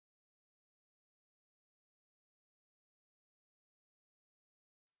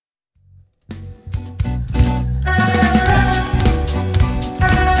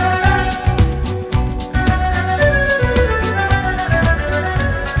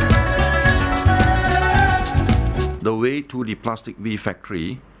The way to the Plastik-V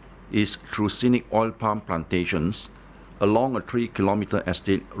factory is through scenic oil palm plantations along a 3-kilometer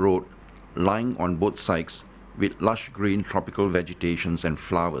estate road lying on both sides with lush green tropical vegetations and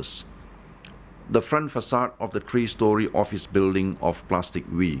flowers. The front facade of the 3-story office building of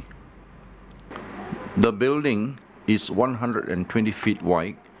Plastik-V. The building is 120 feet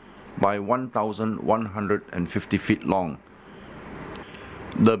wide by 1,150 feet long.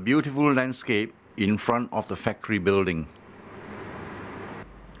 The beautiful landscape in front of the factory building.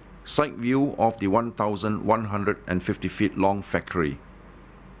 Side view of the 1,150 feet long factory.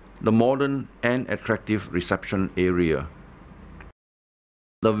 The modern and attractive reception area.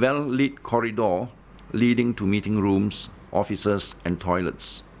 The well-lit corridor leading to meeting rooms, offices and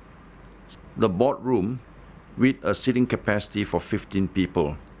toilets. The boardroom with a seating capacity for 15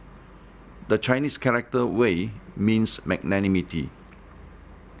 people. The Chinese character Wei means magnanimity.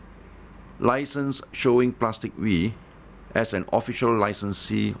 License showing Plastik-V as an official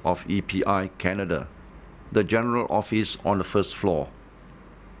licensee of EPI Canada. The general office on the first floor.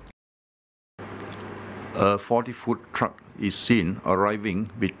 A 40-foot truck is seen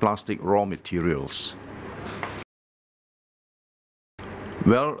arriving with plastic raw materials.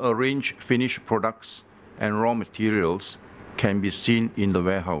 Well-arranged finished products and raw materials can be seen in the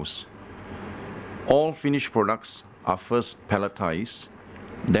warehouse. All finished products are first palletized,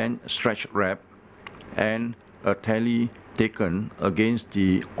 then stretch wrapped, and a tally taken against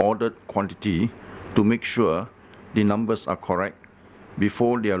the ordered quantity to make sure the numbers are correct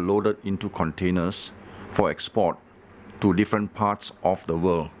before they are loaded into containers for export to different parts of the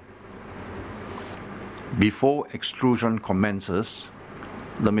world. Before extrusion commences,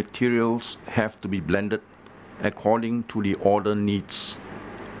 the materials have to be blended according to the order needs.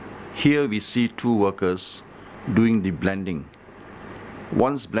 Here we see 2 workers doing the blending.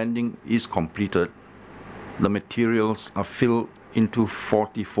 Once blending is completed, the materials are filled into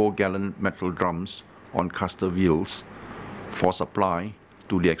 44-gallon metal drums on caster wheels for supply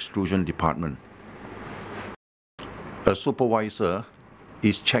to the extrusion department. A supervisor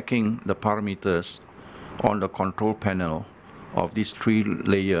is checking the parameters on the control panel of this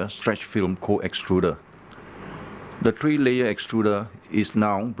 3-layer stretch film co-extruder. The 3-layer extruder is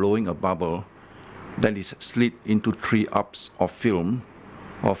now blowing a bubble that is slid into 3 ups of film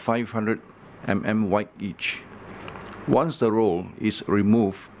of 500 mm wide each. Once the roll is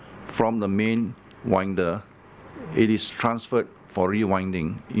removed from the main winder, it is transferred for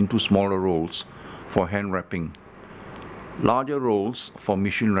rewinding into smaller rolls for hand wrapping. Larger rolls for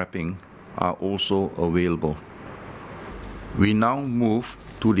machine wrapping are also available. We now move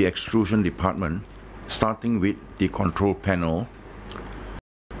to the extrusion department, starting with the control panel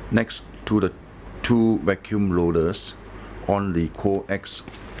next to the 2 vacuum loaders on the coax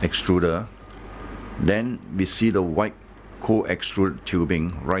extruder. Then we see the white co-extruded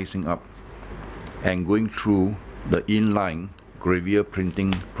tubing rising up and going through the inline gravure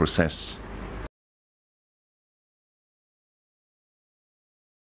printing process.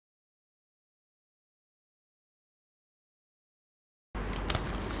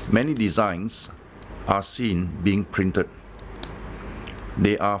 Many designs are seen being printed.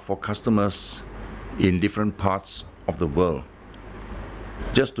 They are for customers in different parts of the world.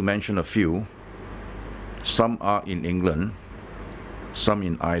 Just to mention a few, some are in England, some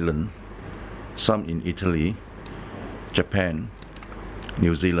in Ireland, some in Italy, Japan,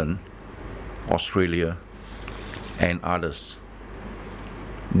 New Zealand, Australia, and others.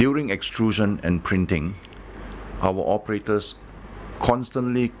 During extrusion and printing, our operators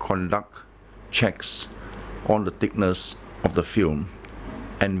constantly conduct checks on the thickness of the film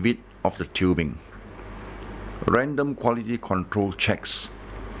and width of the tubing. Random quality control checks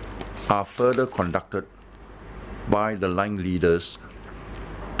are further conducted by the line leaders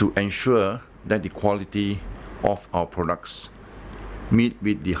to ensure that the quality of our products meet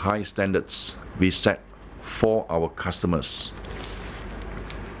with the high standards we set for our customers.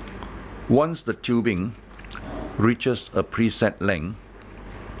 Once the tubing reaches a preset length,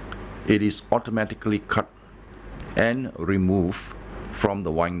 it is automatically cut and removed from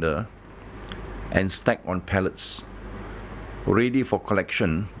the winder and stacked on pallets, ready for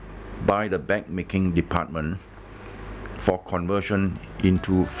collection by the bag making department for conversion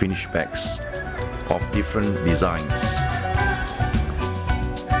into finished bags of different designs.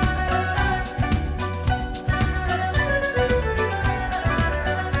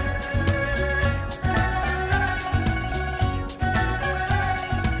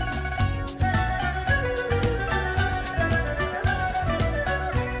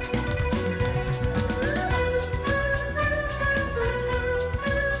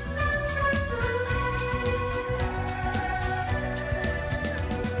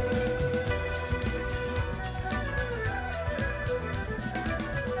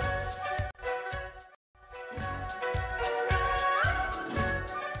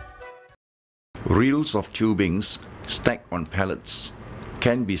 Reels of tubings stacked on pallets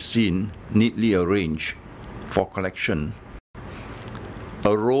can be seen neatly arranged for collection.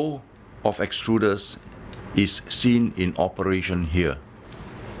 A row of extruders is seen in operation here.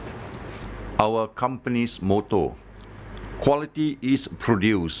 Our company's motto: quality is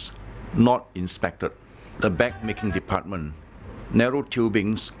produced, not inspected. The bag making department. Narrow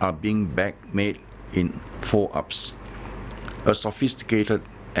tubings are being bag made in 4-ups. A sophisticated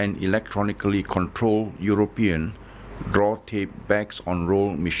and electronically controlled European draw tape bags on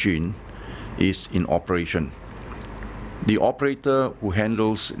roll machine is in operation. The operator who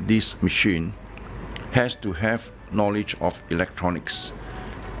handles this machine has to have knowledge of electronics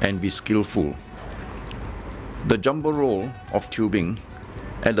and be skillful. The jumbo roll of tubing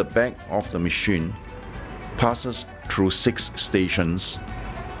at the back of the machine passes through 6 stations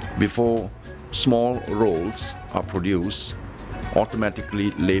before small rolls are produced,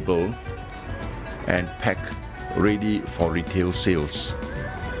 automatically labeled and packed, ready for retail sales.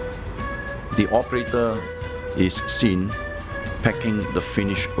 The operator is seen packing the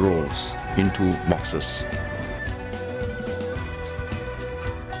finished rolls into boxes.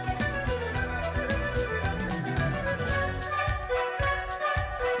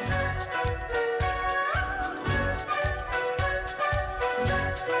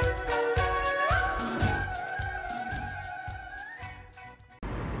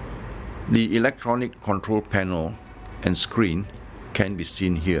 The electronic control panel and screen can be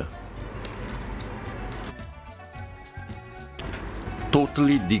seen here.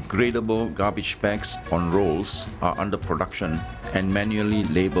 Totally degradable garbage bags on rolls are under production and manually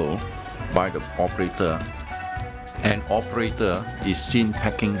labeled by the operator. An operator is seen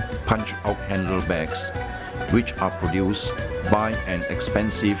packing punch-out handle bags, which are produced by an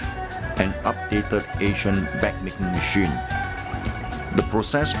expensive and updated Asian bag making machine. The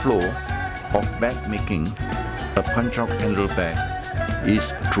process flow of bag making a punch-out handle bag is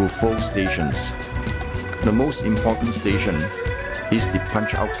through 4 stations. The most important station is the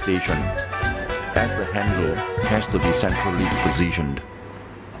punch-out station, as the handle has to be centrally positioned.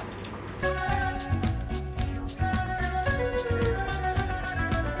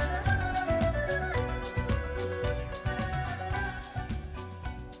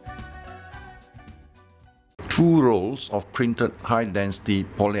 Two rolls of printed high-density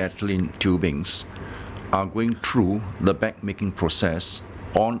polyethylene tubings are going through the bag making process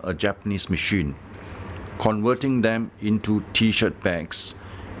on a Japanese machine, converting them into t-shirt bags,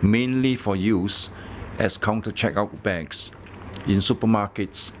 mainly for use as counter checkout bags in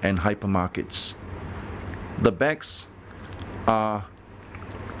supermarkets and hypermarkets. The bags are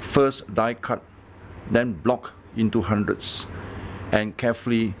first die cut, then blocked into hundreds, and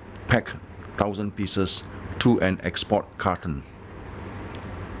carefully packed 1,000 pieces to an export carton.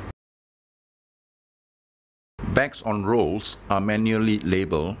 Bags on rolls are manually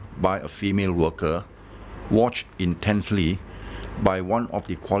labeled by a female worker, watched intently by one of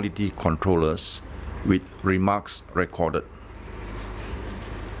the quality controllers, with remarks recorded.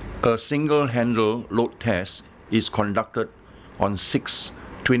 A single handle load test is conducted on 6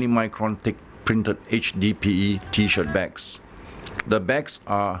 20-micron thick printed HDPE t-shirt bags. The bags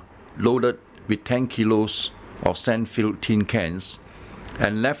are loaded with 10 kilos of sand-filled tin cans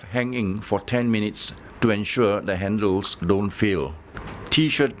and left hanging for 10 minutes to ensure the handles don't fail.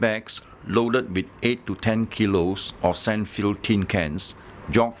 T-shirt bags loaded with 8 to 10 kilos of sand-filled tin cans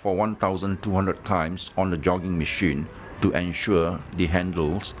jog for 1,200 times on the jogging machine to ensure the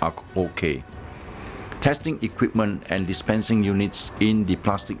handles are okay. Testing equipment and dispensing units in the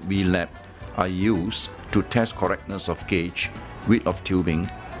Plastik-V lab are used to test correctness of gauge, width of tubing,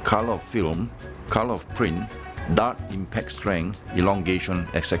 color of film, color of print, dart impact strength, elongation,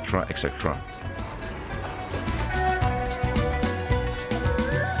 etc. etc.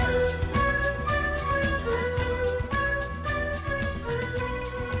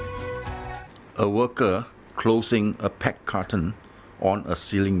 A worker closing a packed carton on a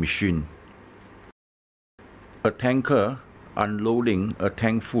sealing machine. A tanker unloading a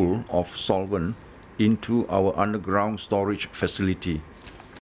tank full of solvent into our underground storage facility.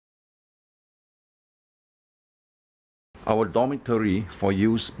 Our dormitory for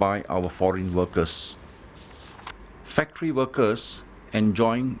use by our foreign workers. Factory workers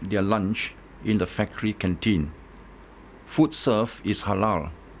enjoying their lunch in the factory canteen. Food served is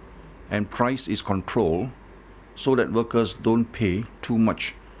halal and price is controlled so that workers don't pay too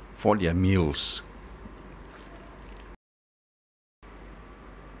much for their meals.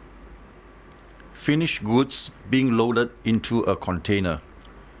 Finished goods being loaded into a container.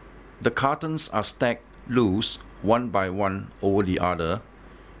 The cartons are stacked loose one by one over the other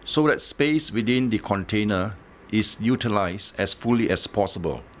so that space within the container is utilized as fully as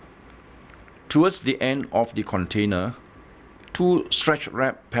possible. Towards the end of the container, 2 stretch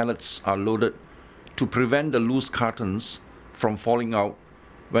wrap pallets are loaded to prevent the loose cartons from falling out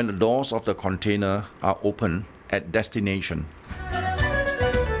when the doors of the container are open at destination.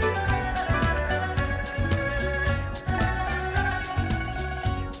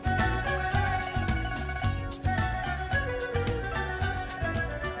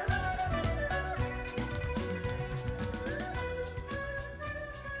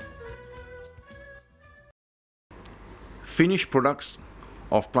 Finished products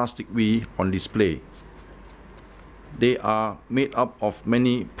of Plastik-V on display. They are made up of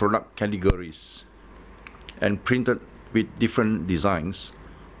many product categories and printed with different designs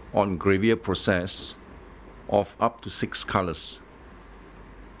on gravure process of up to 6 colors.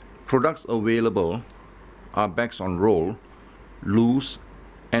 Products available are bags on roll, loose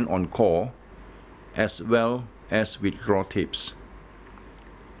and on core, as well as with draw tapes.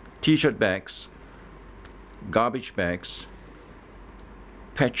 T-shirt bags, garbage bags,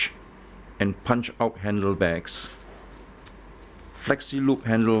 patch and punch out handle bags, flexi loop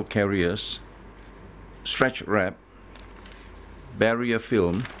handle carriers, stretch wrap, barrier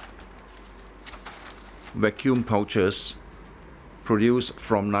film, vacuum pouches produced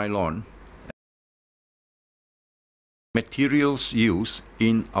from nylon. Materials used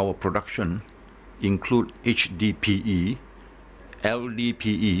in our production include HDPE,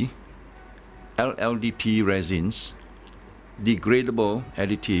 LDPE, LLDPE resins, degradable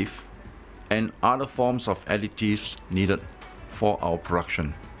additive, and other forms of additives needed for our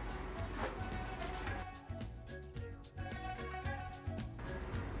production.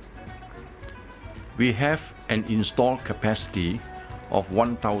 We have an installed capacity of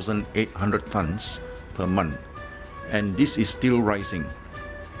 1,800 tons per month, and this is still rising.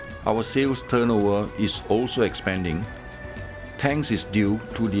 Our sales turnover is also expanding. Thanks is due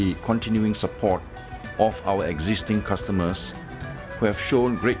to the continuing support of our existing customers who have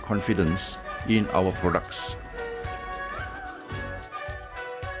shown great confidence in our products.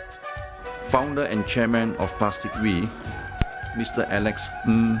 Founder and Chairman of Plastik-V, Mr. Alex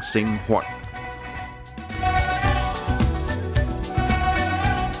Ng Seng Huat.